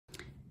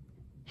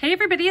Hey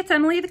everybody, it's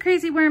Emily, the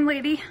Crazy Worm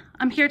Lady.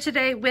 I'm here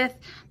today with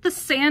the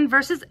sand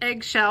versus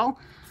eggshell.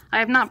 I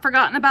have not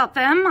forgotten about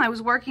them. I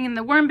was working in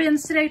the worm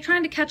bins today,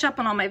 trying to catch up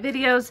on all my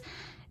videos,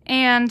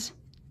 and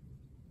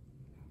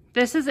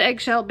this is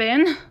eggshell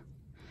bin.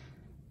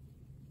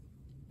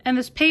 And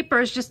this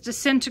paper is just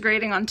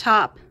disintegrating on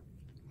top.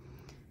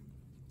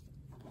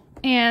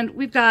 And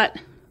we've got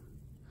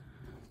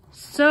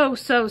so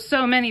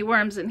many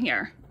worms in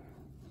here.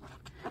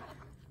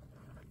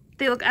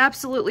 They look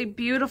absolutely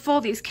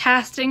beautiful. These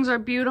castings are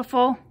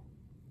beautiful.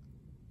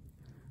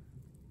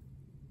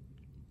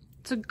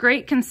 It's a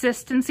great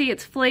consistency.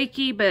 It's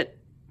flaky, but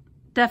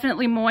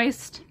definitely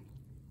moist.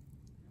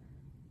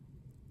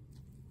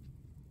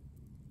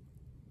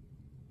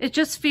 It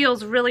just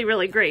feels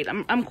really great.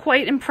 I'm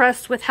quite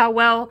impressed with how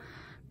well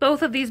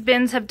both of these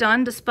bins have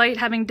done despite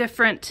having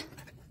different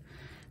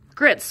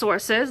grit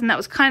sources. And that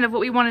was kind of what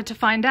we wanted to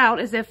find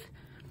out, is if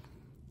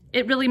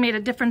it really made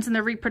a difference in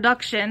the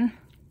reproduction.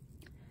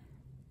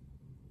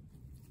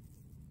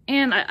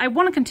 And I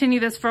want to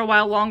continue this for a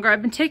while longer.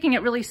 I've been taking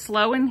it really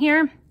slow in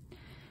here,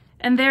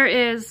 and there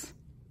is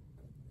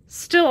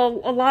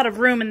still a lot of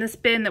room in this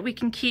bin that we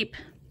can keep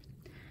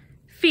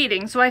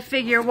feeding. So I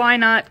figure, why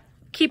not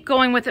keep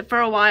going with it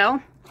for a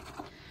while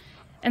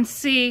and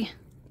see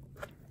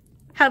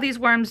how these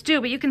worms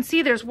do. But you can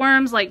see there's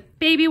worms like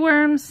baby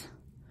worms,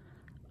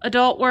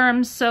 adult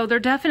worms, so they're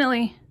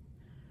definitely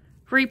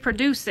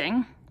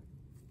reproducing.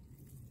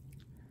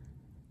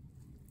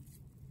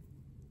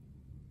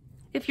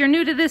 If you're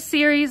new to this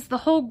series, the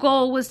whole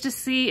goal was to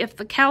see if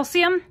the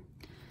calcium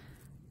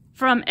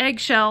from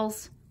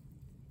eggshells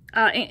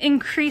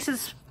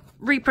increases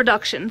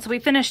reproduction. So we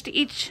started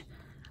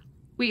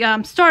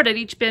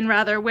each bin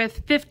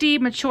with 50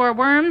 mature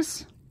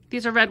worms.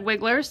 These are red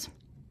wigglers.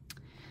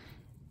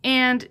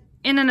 And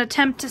in an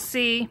attempt to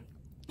see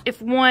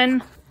if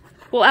one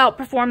will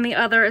outperform the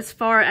other as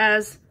far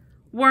as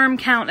worm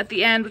count at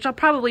the end, which I'll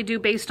probably do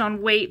based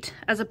on weight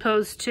as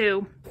opposed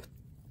to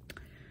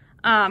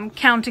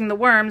counting the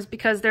worms,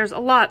 because there's a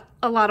lot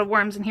of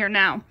worms in here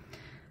now.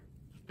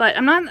 But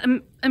I'm not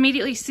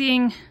immediately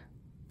seeing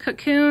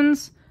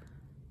cocoons,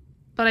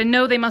 but I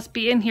know they must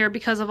be in here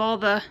because of all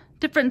the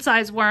different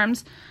size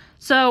worms.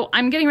 So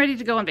I'm getting ready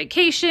to go on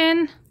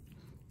vacation.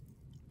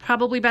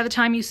 Probably by the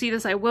time you see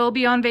this, I will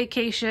be on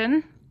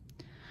vacation.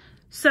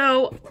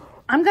 So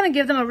I'm gonna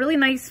give them a really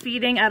nice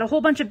feeding, add a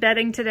whole bunch of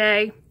bedding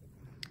today,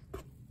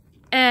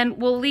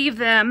 and we'll leave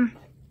them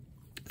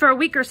for a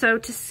week or so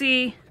to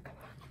see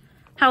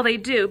how they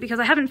do, because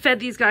I haven't fed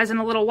these guys in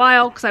a little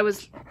while because I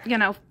was,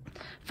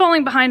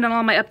 falling behind on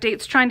all my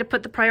updates, trying to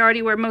put the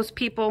priority where most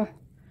people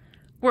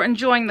were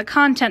enjoying the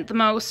content the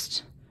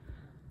most.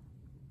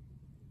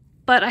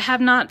 But I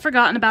have not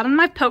forgotten about them.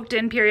 I've poked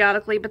in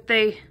periodically, but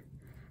they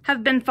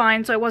have been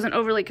fine, so I wasn't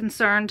overly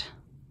concerned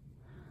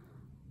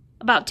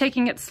about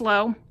taking it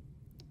slow.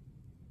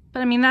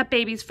 But I mean, that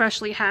baby's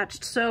freshly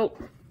hatched, so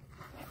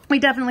we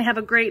definitely have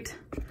a great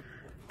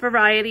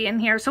variety in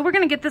here. So we're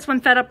going to get this one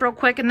fed up real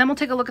quick, and then we'll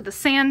take a look at the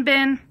sand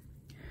bin,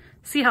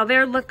 see how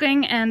they're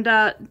looking, and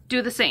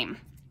do the same.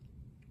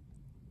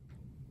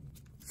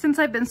 Since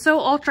I've been so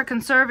ultra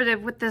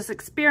conservative with this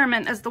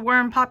experiment as the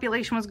worm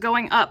population was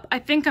going up, I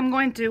think I'm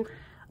going to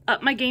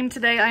up my game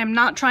today. I am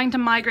not trying to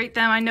migrate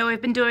them. I know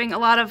I've been doing a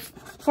lot of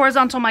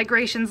horizontal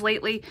migrations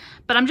lately,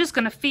 but I'm just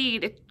going to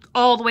feed it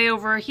all the way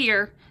over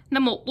here, and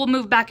then we'll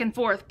move back and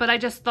forth. But I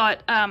just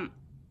thought,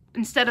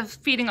 instead of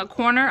feeding a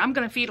corner, I'm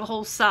going to feed a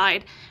whole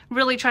side.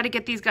 Really try to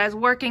get these guys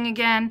working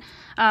again,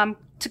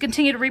 to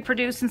continue to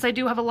reproduce, since I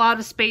do have a lot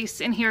of space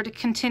in here to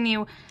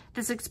continue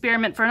this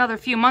experiment for another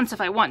few months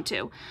if I want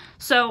to.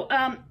 So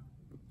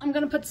I'm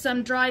going to put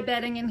some dry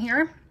bedding in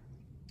here.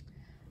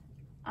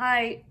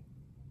 I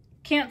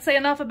can't say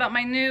enough about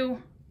my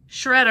new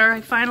shredder.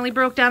 I finally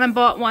broke down and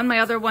bought one. My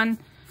other one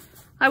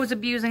I was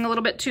abusing a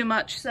little bit too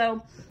much,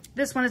 so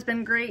this one has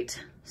been great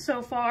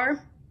so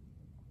far.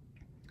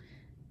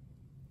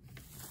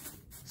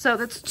 So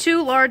that's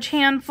 2 large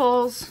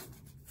handfuls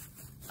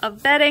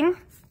of bedding,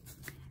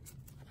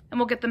 and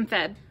we'll get them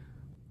fed.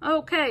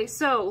 Okay,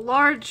 so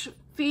large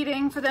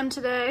feeding for them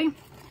today.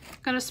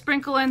 Gonna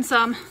sprinkle in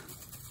some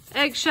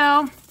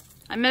eggshell.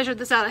 I measured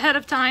this out ahead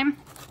of time.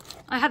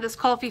 I had this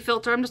coffee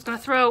filter. I'm just gonna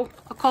throw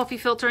a coffee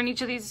filter in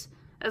each of these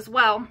as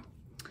well.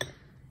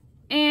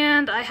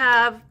 And I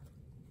have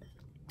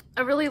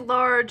a really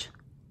large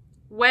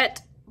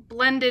wet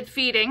blended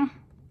feeding.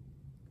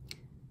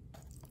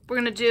 We're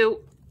gonna do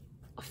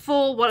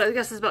full, what I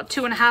guess is about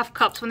 2.5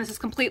 cups when this is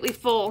completely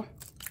full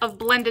of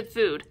blended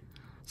food.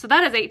 So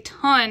that is a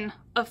ton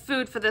of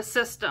food for this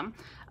system.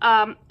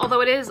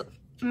 Although it is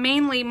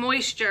mainly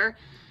moisture,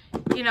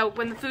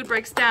 when the food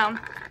breaks down.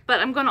 But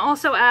I'm going to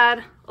also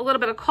add a little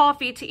bit of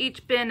coffee to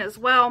each bin as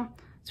well.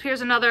 So here's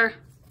another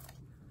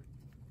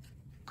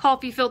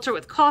coffee filter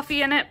with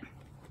coffee in it.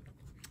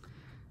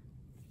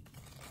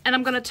 And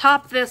I'm going to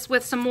top this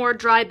with some more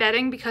dry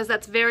bedding because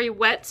that's very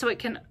wet so it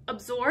can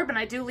absorb. And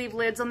I do leave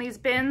lids on these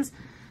bins.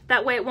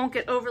 That way it won't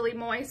get overly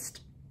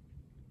moist.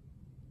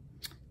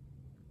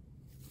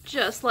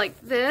 Just like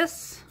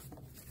this.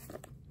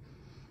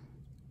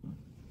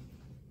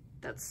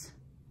 That's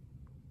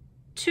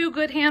 2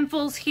 good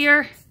handfuls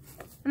here.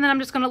 And then I'm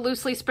just going to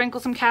loosely sprinkle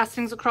some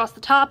castings across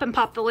the top and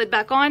pop the lid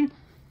back on.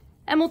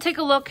 And we'll take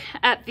a look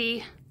at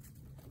the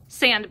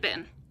sand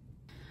bin.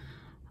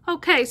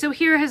 Okay, so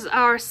here is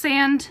our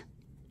sand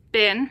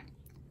bin.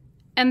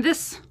 And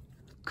this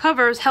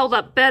cover is held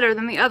up better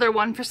than the other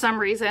one for some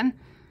reason.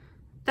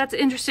 That's an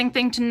interesting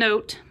thing to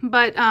note.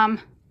 But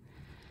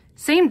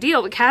same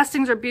deal, the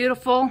castings are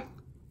beautiful.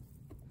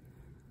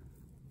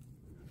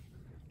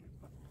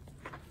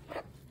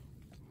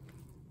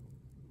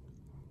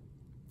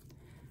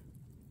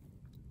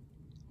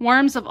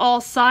 Worms of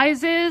all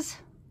sizes.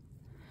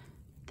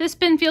 This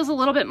bin feels a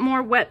little bit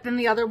more wet than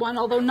the other one,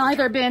 although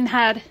neither bin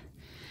had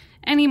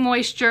any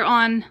moisture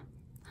on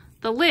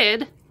the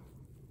lid.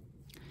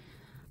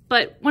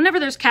 But whenever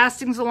there's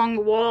castings along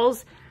the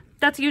walls,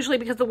 that's usually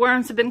because the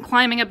worms have been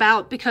climbing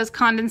about because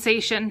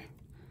condensation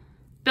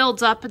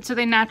builds up, and so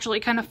they naturally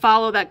kind of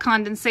follow that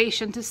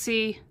condensation to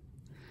see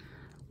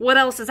what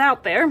else is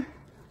out there.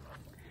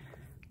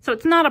 So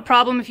it's not a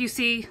problem if you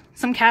see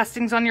some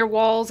castings on your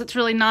walls. It's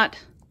really not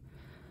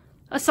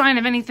a sign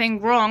of anything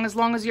wrong as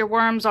long as your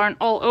worms aren't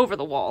all over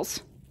the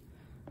walls.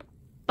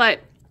 But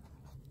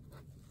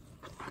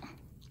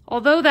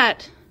although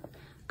that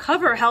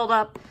cover held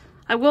up,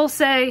 I will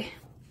say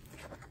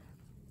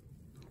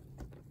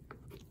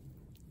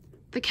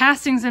the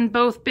castings in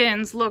both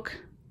bins look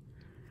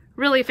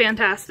really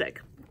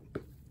fantastic.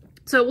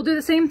 So we'll do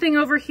the same thing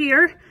over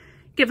here,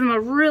 give them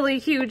a really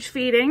huge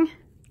feeding,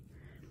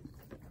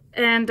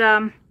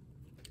 and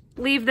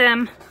leave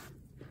them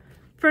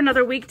for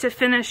another week to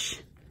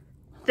finish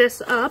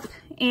this up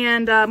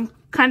and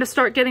kind of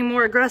start getting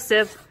more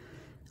aggressive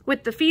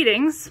with the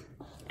feedings.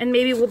 And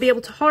maybe we'll be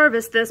able to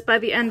harvest this by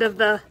the end of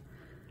the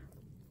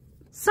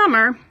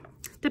summer,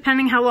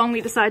 depending how long we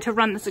decide to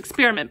run this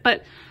experiment.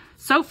 But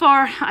so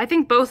far, I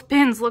think both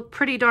bins look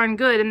pretty darn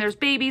good, and there's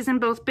babies in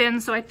both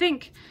bins, so I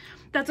think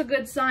that's a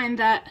good sign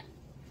that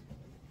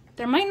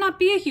there might not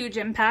be a huge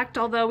impact,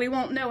 although we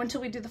won't know until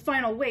we do the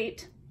final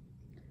weight.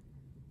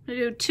 I'm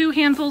gonna do 2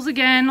 handfuls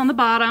again on the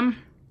bottom.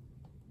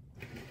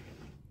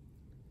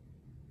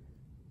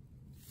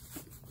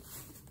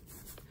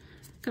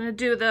 Gonna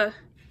do the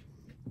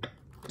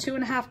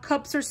 2.5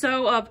 cups or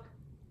so of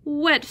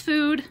wet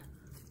food.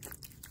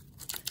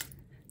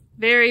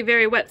 Very,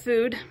 very wet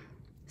food.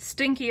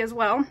 Stinky as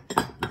well.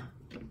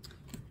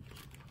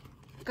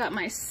 Got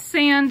my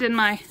sand in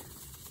my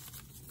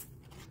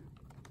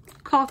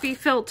coffee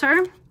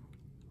filter.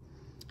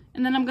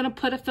 And then I'm gonna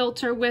put a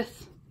filter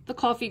with the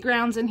coffee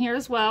grounds in here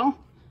as well.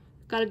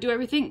 Gotta do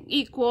everything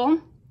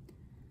equal.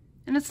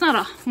 And it's not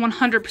a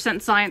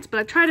 100% science, but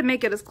I try to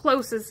make it as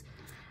close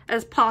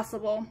as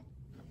possible.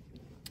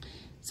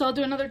 So I'll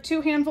do another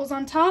 2 handfuls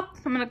on top.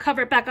 I'm gonna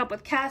cover it back up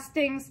with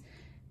castings,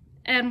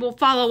 and we'll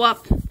follow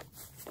up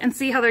and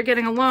see how they're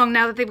getting along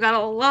now that they've got a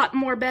lot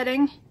more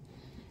bedding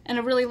and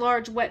a really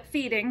large wet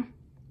feeding.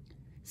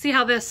 See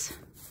how this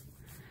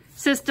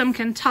system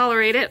can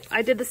tolerate it.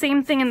 I did the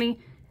same thing in the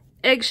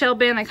eggshell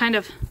bin. I kind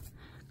of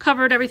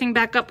covered everything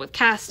back up with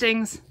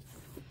castings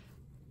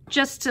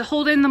just to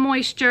hold in the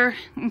moisture,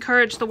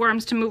 encourage the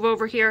worms to move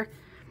over here.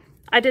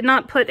 I did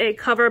not put a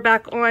cover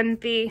back on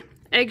the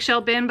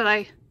eggshell bin, but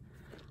I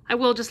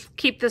will just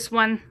keep this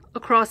one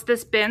across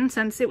this bin.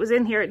 Since it was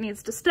in here, it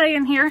needs to stay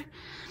in here.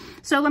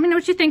 So let me know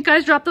what you think,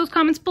 guys. Drop those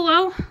comments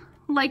below.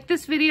 Like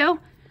this video.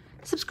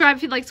 Subscribe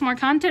if you'd like some more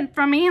content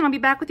from me, and I'll be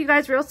back with you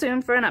guys real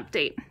soon for an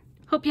update.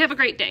 Hope you have a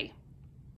great day.